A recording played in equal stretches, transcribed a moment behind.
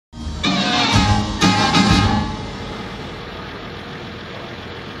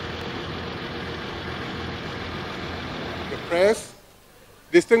press,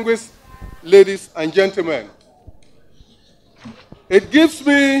 distinguished ladies and gentlemen. It gives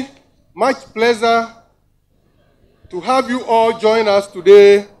me much pleasure to have you all join us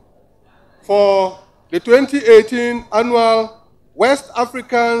today for the 2018 annual West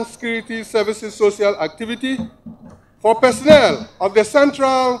African Security Services Social Activity for personnel of the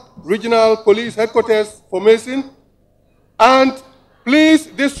Central Regional Police Headquarters formation and police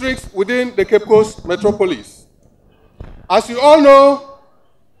districts within the Cape Coast Metropolis. As you all know,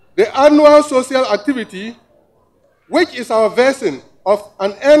 the annual social activity, which is our version of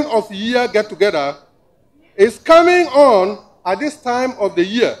an end-of-year get-together, is coming on at this time of the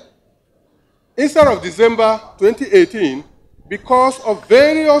year instead of December 2018 because of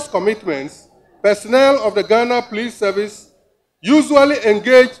various commitments personnel of the Ghana Police Service usually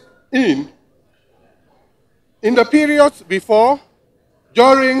engage in the periods before,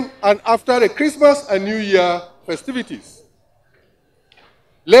 during, and after the Christmas and New Year festivities.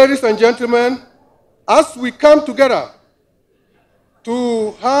 Ladies and gentlemen, as we come together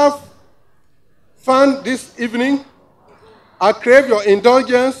to have fun this evening, I crave your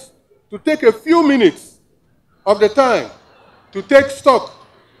indulgence to take a few minutes of the time to take stock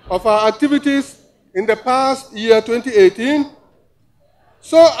of our activities in the past year 2018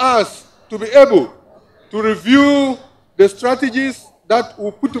 so as to be able to review the strategies that we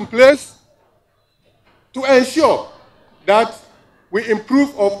put in place to ensure that we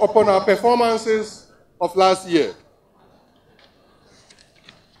improve upon our performances of last year.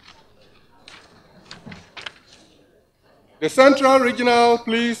 The Central Regional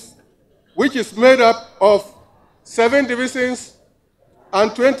Police, which is made up of 7 divisions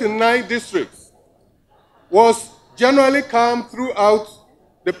and 29 districts, was generally calm throughout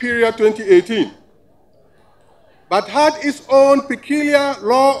the period 2018, but had its own peculiar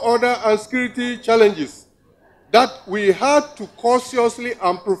law, order, and security challenges that we had to cautiously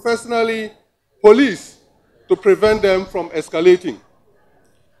and professionally police to prevent them from escalating.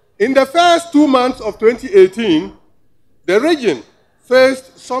 In the first 2 months of 2018, the region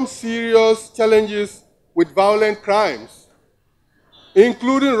faced some serious challenges with violent crimes,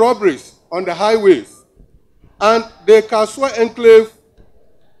 including robberies on the highways and the Kaswa enclave,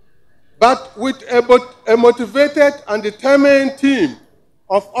 but with a motivated and determined team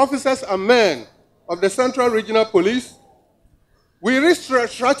of officers and men of the Central Regional Police, we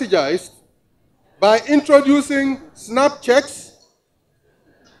re-strategized by introducing snap checks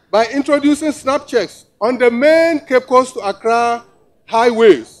on the main Cape Coast to Accra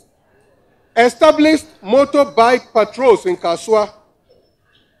highways, established motorbike patrols in Kaswa,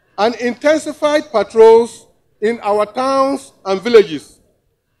 and intensified patrols in our towns and villages,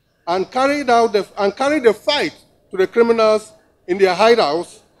 and carried the fight to the criminals in their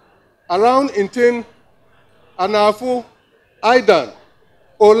hideouts around Intin, Anafu, Aidan,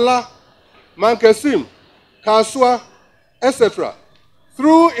 Ola, Mankesim, Kaswa, etc.,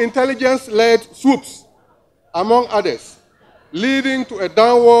 through intelligence-led swoops, among others, leading to a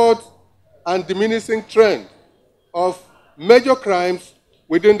downward and diminishing trend of major crimes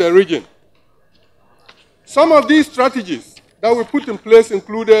within the region. Some of these strategies that we put in place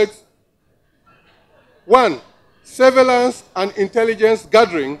included: 1. Surveillance and intelligence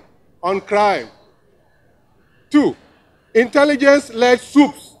gathering on crime. 2. Intelligence-led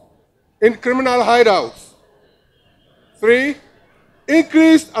swoops in criminal hideouts. 3.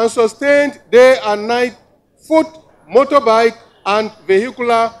 Increased and sustained day and night foot, motorbike, and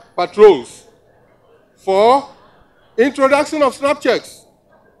vehicular patrols. 4. Introduction of snap checks.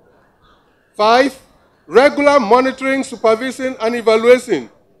 5. Regular monitoring, supervision, and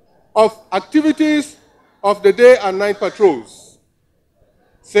evaluation of activities of the day and night patrols.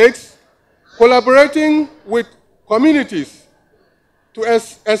 6. Collaborating with communities to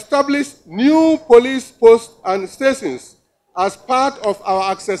establish new police posts and stations as part of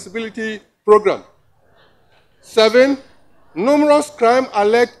our accessibility program. 7. Numerous crime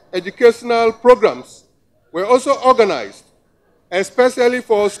alert educational programs were also organized, especially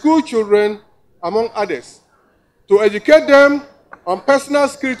for school children, among others, to educate them on personal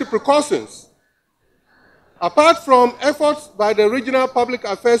security precautions. Apart from efforts by the Regional Public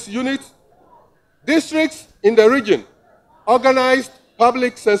Affairs Unit, districts in the region organized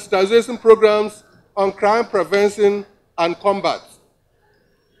public sensitization programs on crime prevention and combat.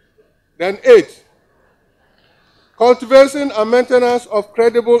 Then 8, cultivation and maintenance of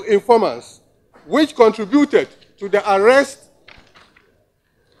credible informants, which contributed to the arrest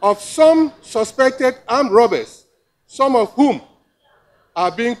of some suspected armed robbers, some of whom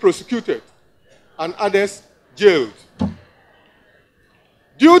are being prosecuted and others jailed.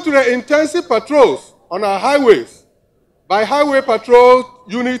 Due to the intensive patrols on our highways by the Highway Patrol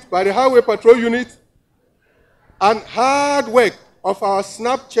Unit, and hard work of our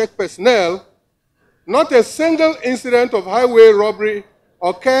SNAP check personnel, not a single incident of highway robbery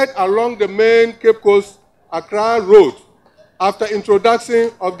occurred along the main Cape Coast Accra Road after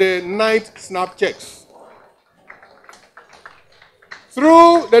introduction of the night SNAP checks.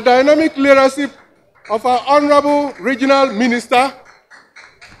 Through the dynamic leadership of our Honorable Regional Minister,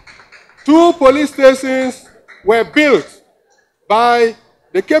 2 police stations were built by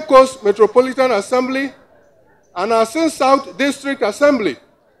the Cape Coast Metropolitan Assembly and Asin South District Assembly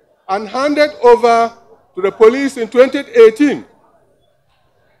and handed over to the police in 2018.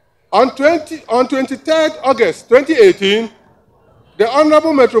 On 23rd August 2018, the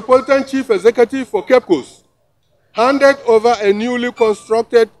Honorable Metropolitan Chief Executive for Cape Coast handed over a newly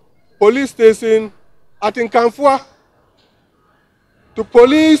constructed police station at Nkamfua to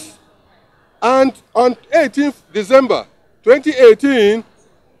police, and on 18th December 2018,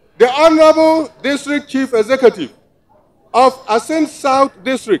 the Honorable District Chief Executive of Asin South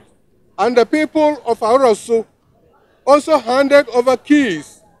District and the people of Aroso also handed over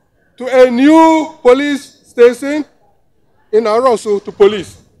keys to a new police station in Aroso to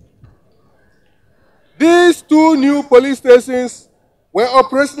police. These 2 new police stations were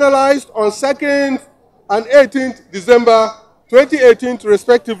operationalized on 2nd and 18th December 2018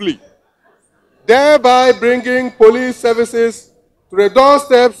 respectively, thereby bringing police services to the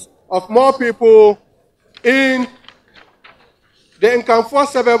doorsteps of more people in the Nkamfua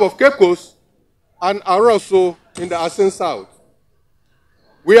suburb of Cape Coast and Aroso in the Asin South.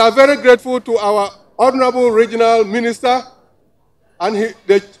 We are very grateful to our Honorable Regional Minister and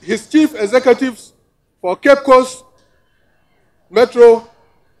his chief executives for Cape Coast, Metro,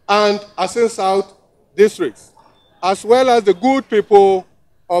 and Asin South districts, as well as the good people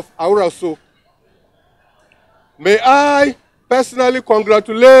of Aroso. May I personally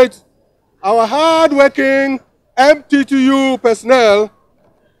congratulate our hard-working MTTU personnel,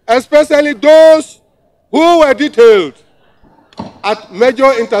 especially those who were detailed at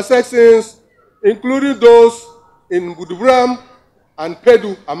major intersections, including those in Buduburam and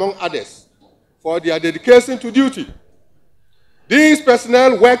Pedu, among others, for their dedication to duty. These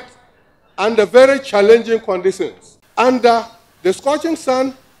personnel worked under very challenging conditions, under the scorching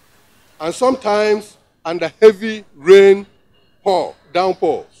sun and sometimes under heavy rain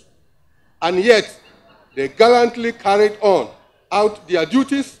downpours. And yet, they gallantly carried on out their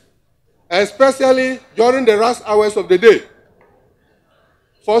duties, especially during the rush hours of the day.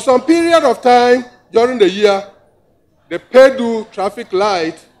 For some period of time during the year, the Pedu traffic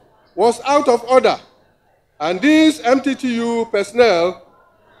light was out of order, and these MTTU personnel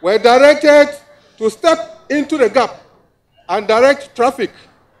were directed to step into the gap and direct traffic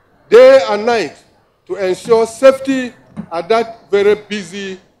day and night to ensure safety at that very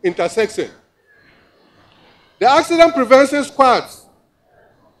busy intersection. The accident prevention squads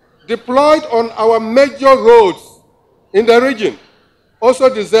deployed on our major roads in the region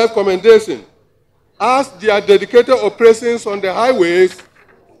also deserve commendation, as their dedicated operations on the highways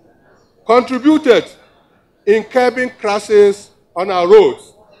contributed in curbing crashes on our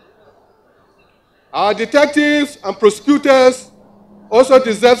roads. Our detectives and prosecutors also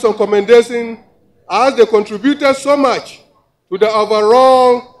deserve some commendation, as they contributed so much to the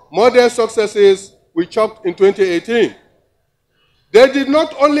overall modern successes we chalked in 2018. They did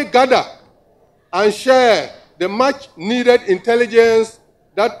not only gather and share the much-needed intelligence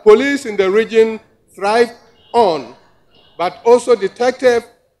that police in the region thrive on, but also detected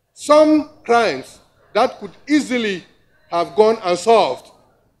some crimes that could easily have gone unsolved.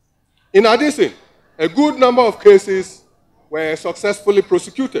 In addition, a good number of cases were successfully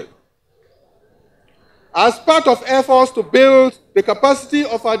prosecuted. As part of efforts to build the capacity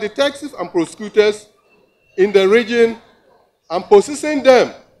of our detectives and prosecutors in the region and position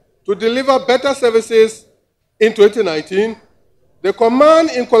them to deliver better services in 2019, the Command,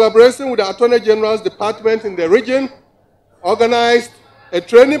 in collaboration with the Attorney General's Department in the region, organized a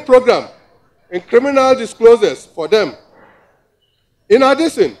training program in criminal disclosures for them. In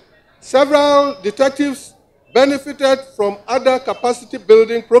addition, several detectives benefited from other capacity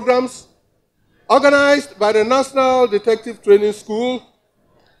building programs organized by the National Detective Training School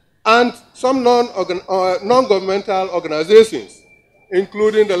and some non-governmental organizations,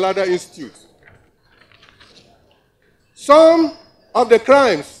 including the Ladder Institute. Some of the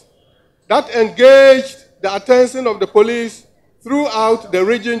crimes that engaged the attention of the police throughout the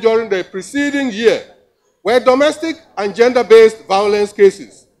region during the preceding year were domestic and gender-based violence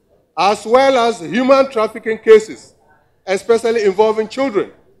cases, as well as human trafficking cases, especially involving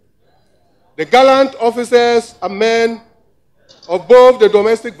children. The gallant officers and men of both the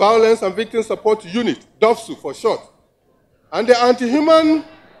Domestic Violence and Victim Support Unit, DOVSU for short, and the Anti-Human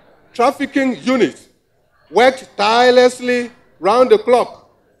Trafficking Unit worked tirelessly round the clock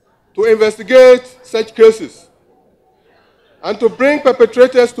to investigate such cases and to bring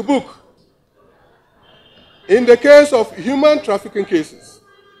perpetrators to book. In the case of human trafficking cases,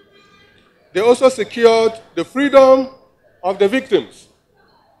 they also secured the freedom of the victims.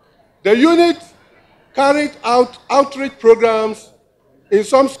 The unit carried out outreach programs in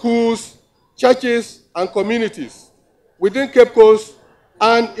some schools, churches, and communities within Cape Coast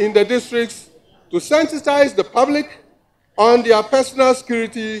and in the districts to sensitize the public on their personal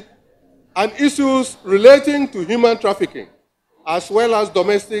security and issues relating to human trafficking, as well as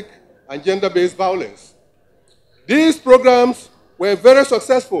domestic and gender-based violence. These programs were very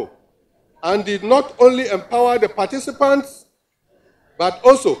successful and did not only empower the participants, but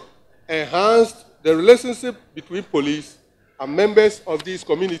also enhanced the relationship between police and members of these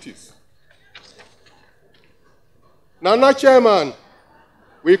communities. Nana Chairman,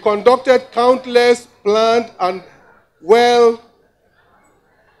 we conducted countless planned and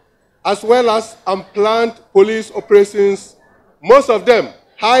as well as unplanned police operations, most of them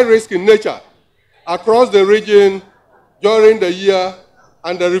high risk in nature, across the region during the year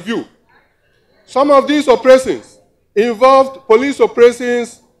under review. Some of these operations involved police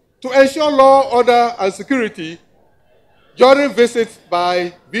operations to ensure law, order, and security during visits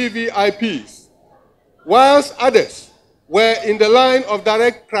by VVIPs, whilst others were in the line of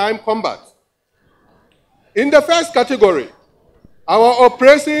direct crime combat. In the first category, our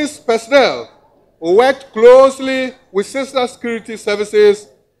operations personnel worked closely with sister security services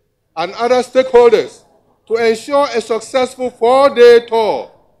and other stakeholders to ensure a successful 4-day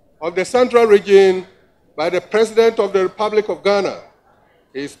tour of the Central Region by the President of the Republic of Ghana,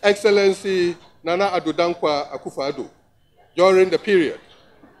 His Excellency Nana Addo Dankwa Akufo-Addo, during the period.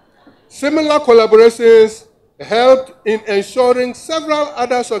 Similar collaborations helped in ensuring several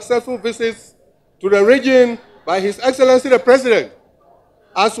other successful visits to the region by His Excellency the President,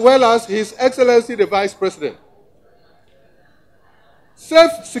 as well as His Excellency the Vice President.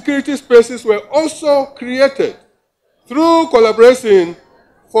 Safe security spaces were also created through collaboration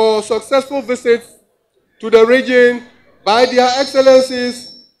for successful visits to the region by their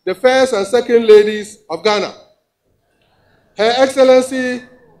Excellencies, the First and Second Ladies of Ghana, Her Excellency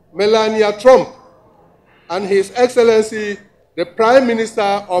Melania Trump, and His Excellency the Prime Minister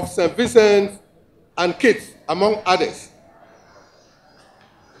of St. Vincent and Kitts, among others.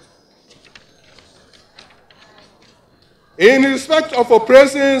 In respect of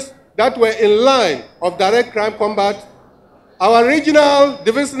operations that were in line of direct crime combat, our regional,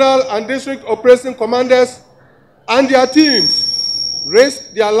 divisional, and district operation commanders and their teams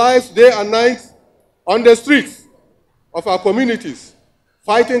risked their lives day and night on the streets of our communities,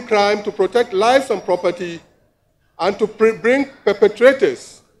 fighting crime to protect lives and property and to bring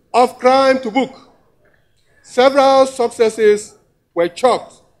perpetrators of crime to book. Several successes were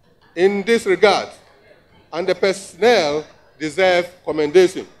chalked in this regard, and the personnel deserve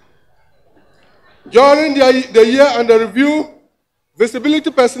commendation. During the year under review, visibility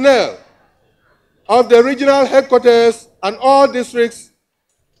personnel of the regional headquarters and all districts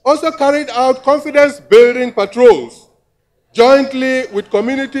also carried out confidence-building patrols jointly with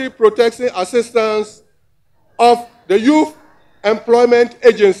Community Protection Assistance of the Youth Employment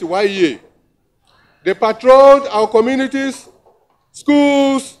Agency, YEA. They patrolled our communities,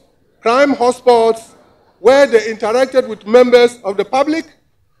 schools, crime hotspots, where they interacted with members of the public,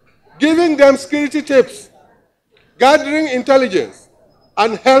 giving them security tips, gathering intelligence,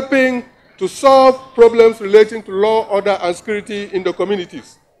 and helping to solve problems relating to law, order, and security in the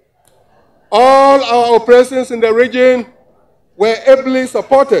communities. All our operations in the region were ably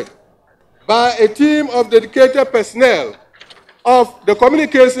supported by a team of dedicated personnel of the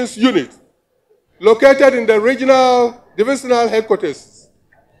Communications Unit located in the regional divisional headquarters.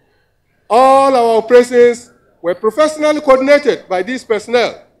 All our operations were professionally coordinated by these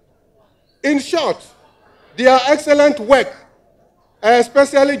personnel. In short, their excellent work,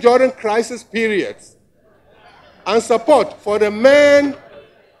 especially during crisis periods, and support for the men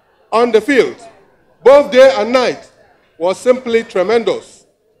on the field, both day and night, was simply tremendous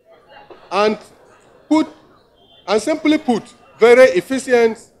and simply put, very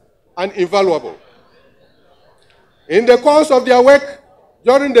efficient and invaluable. In the course of their work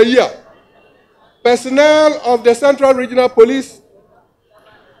during the year, personnel of the Central Regional Police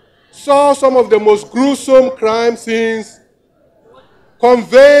saw some of the most gruesome crime scenes,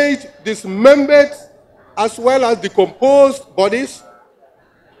 conveyed dismembered as well as decomposed bodies,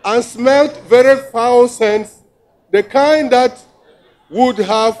 and smelled very foul scents, the kind that would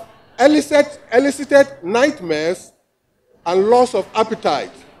have elicited nightmares and loss of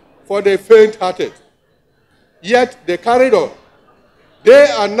appetite for the faint-hearted. Yet they carried on, day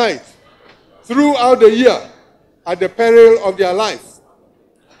and night, throughout the year, at the peril of their lives.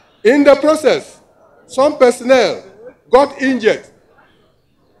 In the process, some personnel got injured,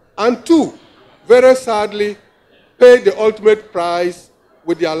 and 2, very sadly, paid the ultimate price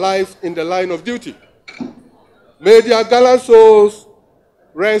with their lives in the line of duty. May their gallant souls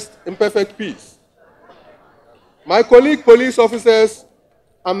rest in perfect peace. My colleague police officers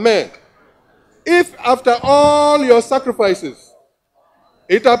and men, if after all your sacrifices,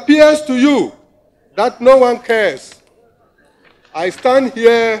 it appears to you that no one cares, I stand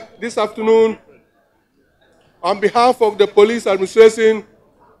here this afternoon on behalf of the police administration,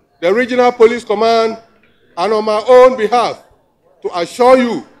 the Regional Police Command, and on my own behalf to assure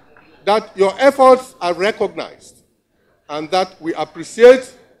you that your efforts are recognized and that we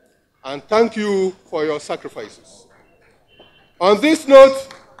appreciate and thank you for your sacrifices. On this note,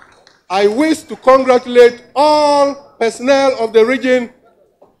 I wish to congratulate all personnel of the region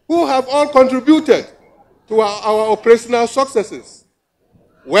who have all contributed to our operational successes.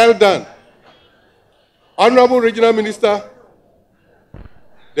 Well done. Honorable Regional Minister,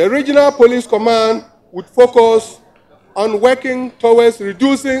 the Regional Police Command would focus on working towards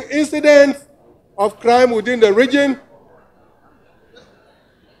reducing incidents of crime within the region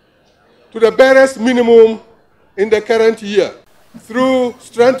to the barest minimum in the current year through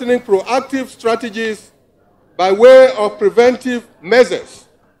strengthening proactive strategies by way of preventive measures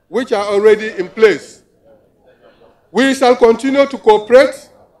which are already in place. We shall continue to cooperate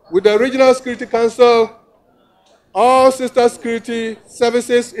with the Regional Security Council, all sister security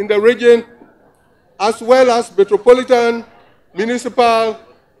services in the region, as well as metropolitan, municipal,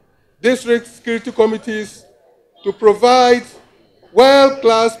 district security committees to provide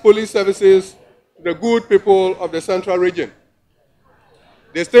world-class police services to the good people of the Central Region.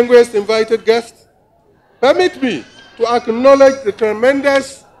 Distinguished invited guests, permit me to acknowledge the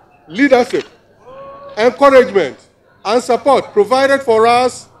tremendous leadership, encouragement, and support provided for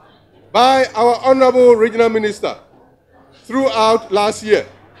us by our Honorable Regional Minister throughout last year.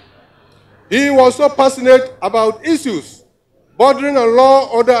 He was so passionate about issues bordering on law,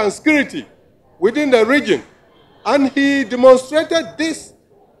 order, and security within the region, and he demonstrated this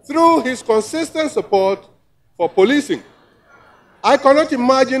through his consistent support for policing. I cannot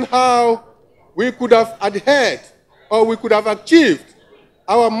imagine how we could have adhered or we could have achieved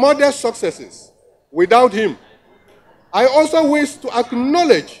our modest successes without him. I also wish to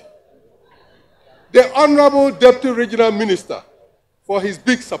acknowledge the Honorable Deputy Regional Minister for his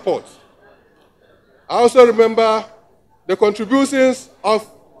big support. I also remember the contributions of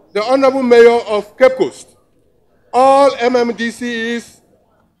the Honorable Mayor of Cape Coast, all MMDCs,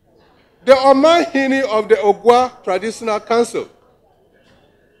 the Omahini of the Ogwa Traditional Council,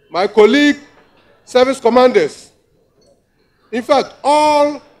 my colleague service commanders, in fact,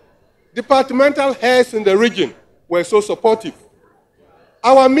 all departmental heads in the region were so supportive.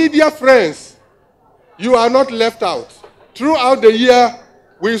 Our media friends, you are not left out. Throughout the year,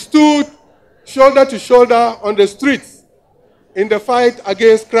 we stood shoulder to shoulder on the streets in the fight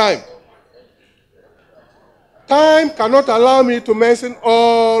against crime. Time cannot allow me to mention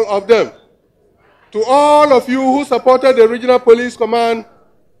all of them. To all of you who supported the Regional Police Command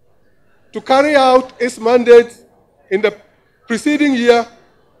to carry out its mandate in the preceding year,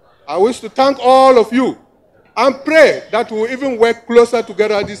 I wish to thank all of you and pray that we will even work closer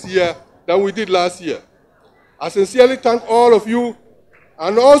together this year than we did last year. I sincerely thank all of you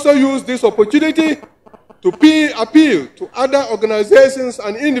and also use this opportunity to appeal to other organizations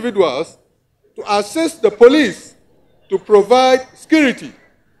and individuals to assist the police to provide security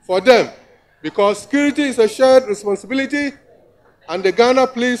for them, because security is a shared responsibility and the Ghana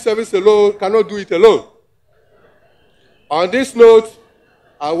Police Service alone cannot do it alone. On this note,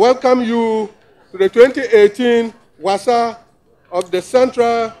 I welcome you to the 2018 WASA of the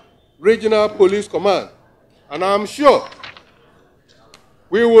Central Regional Police Command, and I'm sure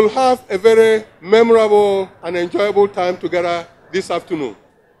we will have a very memorable and enjoyable time together this afternoon.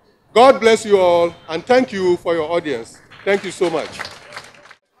 God bless you all, and thank you for your audience. Thank you so much.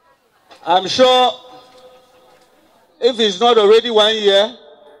 I'm sure if it's not already 1 year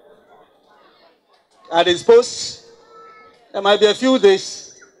at his post, there might be a few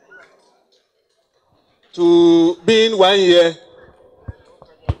days to being 1 year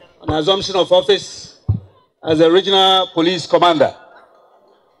on assumption of office as a regional police commander.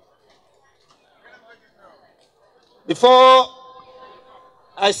 Before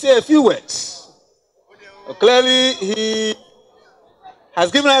I say a few words, clearly he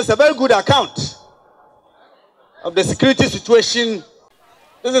has given us a very good account of the security situation.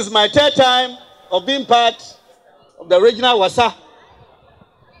 This is my third time of being part of the regional WASA.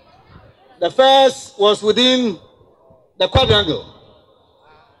 The first was within the quadrangle.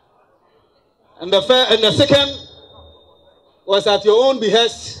 And the second was at your own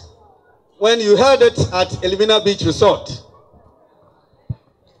behest when you held it at Elimina Beach Resort.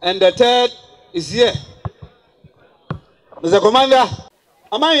 And the third is here. Mr. Commander,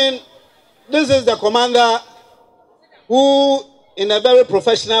 this is the commander who, in a very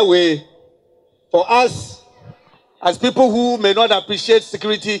professional way, for us, as people who may not appreciate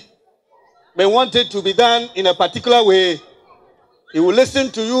security, may want it to be done in a particular way, he will listen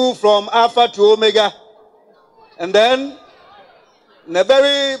to you from Alpha to Omega, and then, in a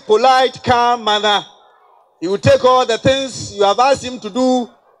very polite, calm manner, he will take all the things you have asked him to do,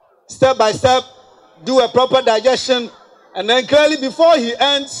 step by step, do a proper digestion, and then clearly before he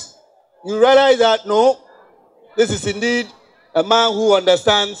ends, you realize that, no, this is indeed a man who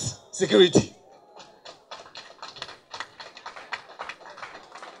understands security.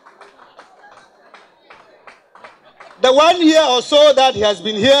 The 1 year or so that he has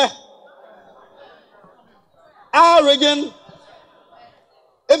been here, our region,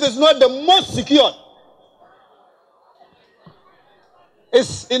 if it's not the most secure,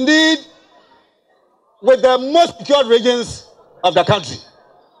 is indeed with the most secured regions of the country.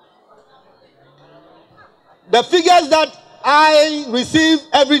 The figures that I receive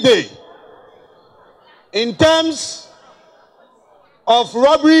every day in terms of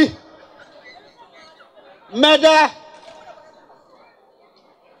robbery, murder,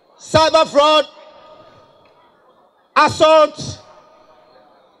 cyber fraud, assault,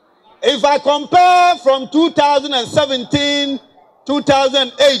 if I compare from 2017,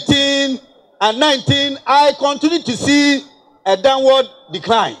 2018, and 19, I continue to see a downward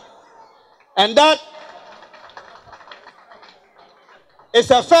decline. And that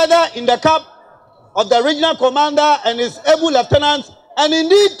is a feather in the cap of the regional commander and his able lieutenants, and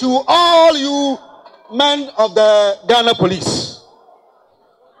indeed to all you men of the Ghana Police.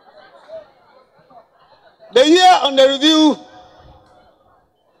 The year on the review,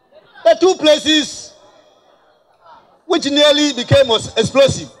 the two places which nearly became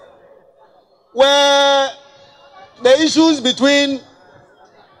explosive were the issues between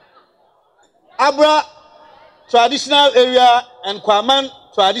Abra traditional area and Kwaman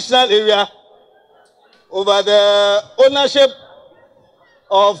traditional area over the ownership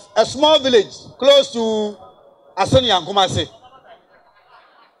of a small village close to Asani and Kumasi.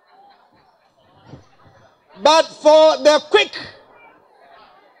 But for the quick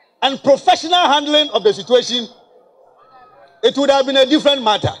and professional handling of the situation, it would have been a different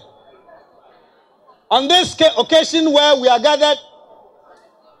matter. On this occasion where we are gathered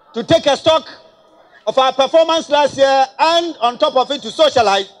to take a stock of our performance last year and on top of it to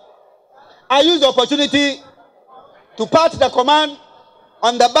socialize, I use the opportunity to pat the command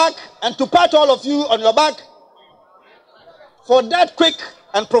on the back and to pat all of you on your back for that quick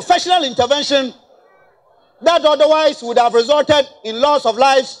and professional intervention that otherwise would have resulted in loss of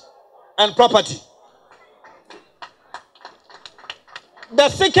lives and property. The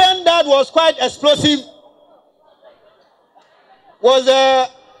second that was quite explosive was the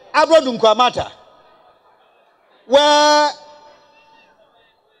Abrodunqua matter, where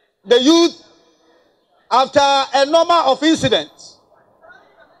the youth, after a number of incidents,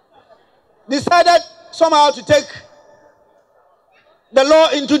 decided somehow to take the law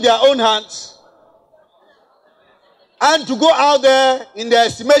into their own hands and to go out there in their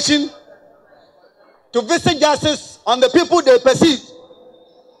estimation to visit justice on the people they perceived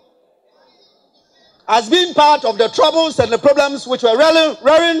as being part of the troubles and the problems which were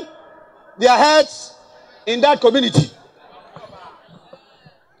rearing their heads in that community.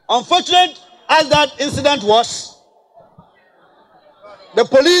 Unfortunate as that incident was, the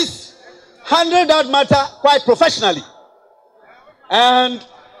police handled that matter quite professionally. And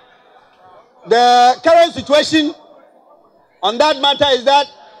the current situation on that matter is that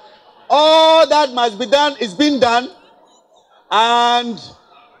all that must be done is being done, and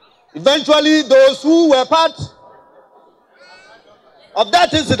eventually those who were part of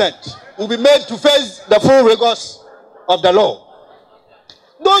that incident will be made to face the full rigors of the law.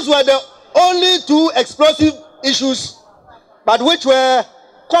 Those were the only two explosive issues, but which were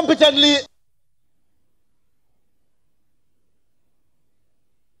competently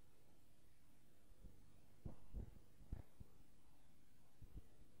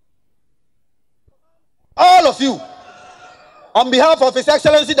all of you, on behalf of His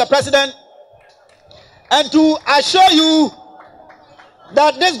Excellency the President, and to assure you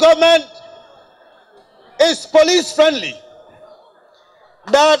that this government is police friendly,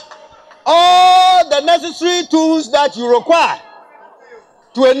 that all the necessary tools that you require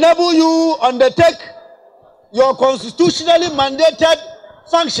to enable you undertake your constitutionally mandated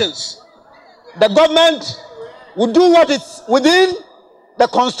functions, the government will do what is within the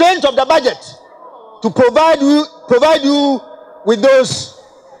constraints of the budget to provide you with those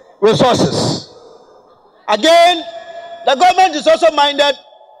resources. Again, the government is also minded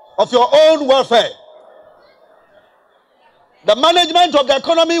of your own welfare. The management of the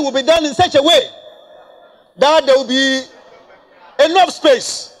economy will be done in such a way that there will be enough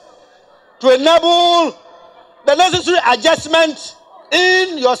space to enable the necessary adjustment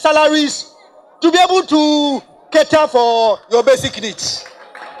in your salaries to be able to cater for your basic needs.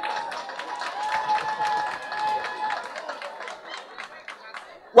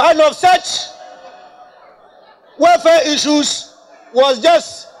 One of such welfare issues was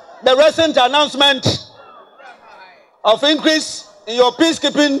just the recent announcement of increase in your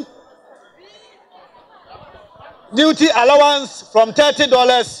peacekeeping duty allowance from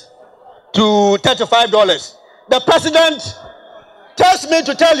 $30 to $35. The president tells me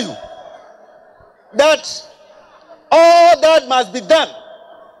to tell you that all that must be done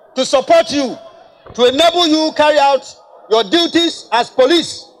to support you, to enable you carry out your duties as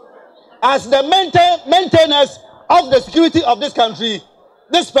police, as the maintainers of the security of this country,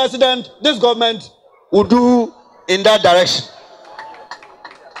 this president, this government will do in that direction.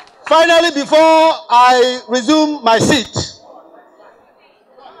 Finally, before I resume my seat,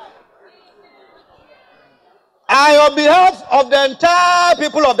 on behalf of the entire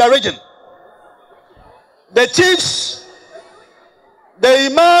people of the region, the chiefs,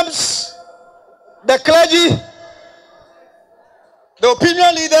 the imams, the clergy, the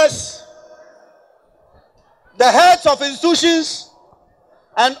opinion leaders, the heads of institutions,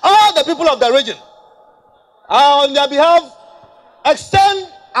 and all the people of the region, on their behalf, extend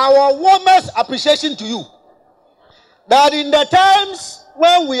our warmest appreciation to you. That in the times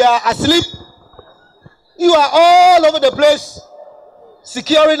when we are asleep, you are all over the place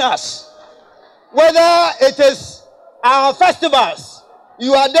securing us. Whether it is our festivals,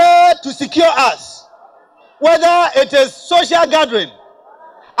 you are there to secure us. Whether it is social gathering,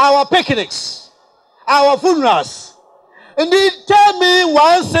 our picnics, our funerals. Indeed, tell me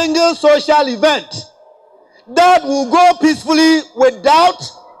one single social event that will go peacefully without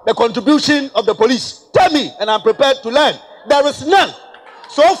the contribution of the police. Tell me, and I'm prepared to learn. There is none.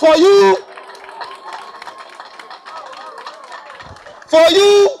 So for you,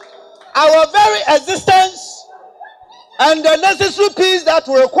 our very existence and the necessary peace that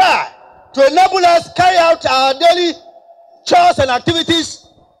we require to enable us carry out our daily chores and activities,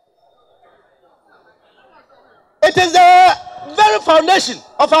 it is the very foundation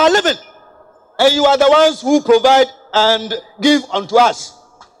of our living. And you are the ones who provide and give unto us.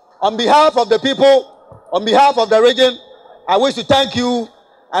 On behalf of the people, on behalf of the region, I wish to thank you,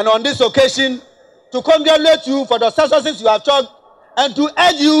 and on this occasion, to congratulate you for the successes you have took, and to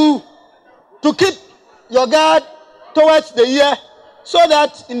urge you to keep your guard towards the year, so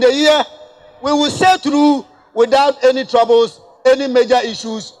that in the year we will sail through without any troubles, any major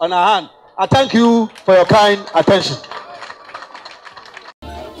issues on our hand. I thank you for your kind attention.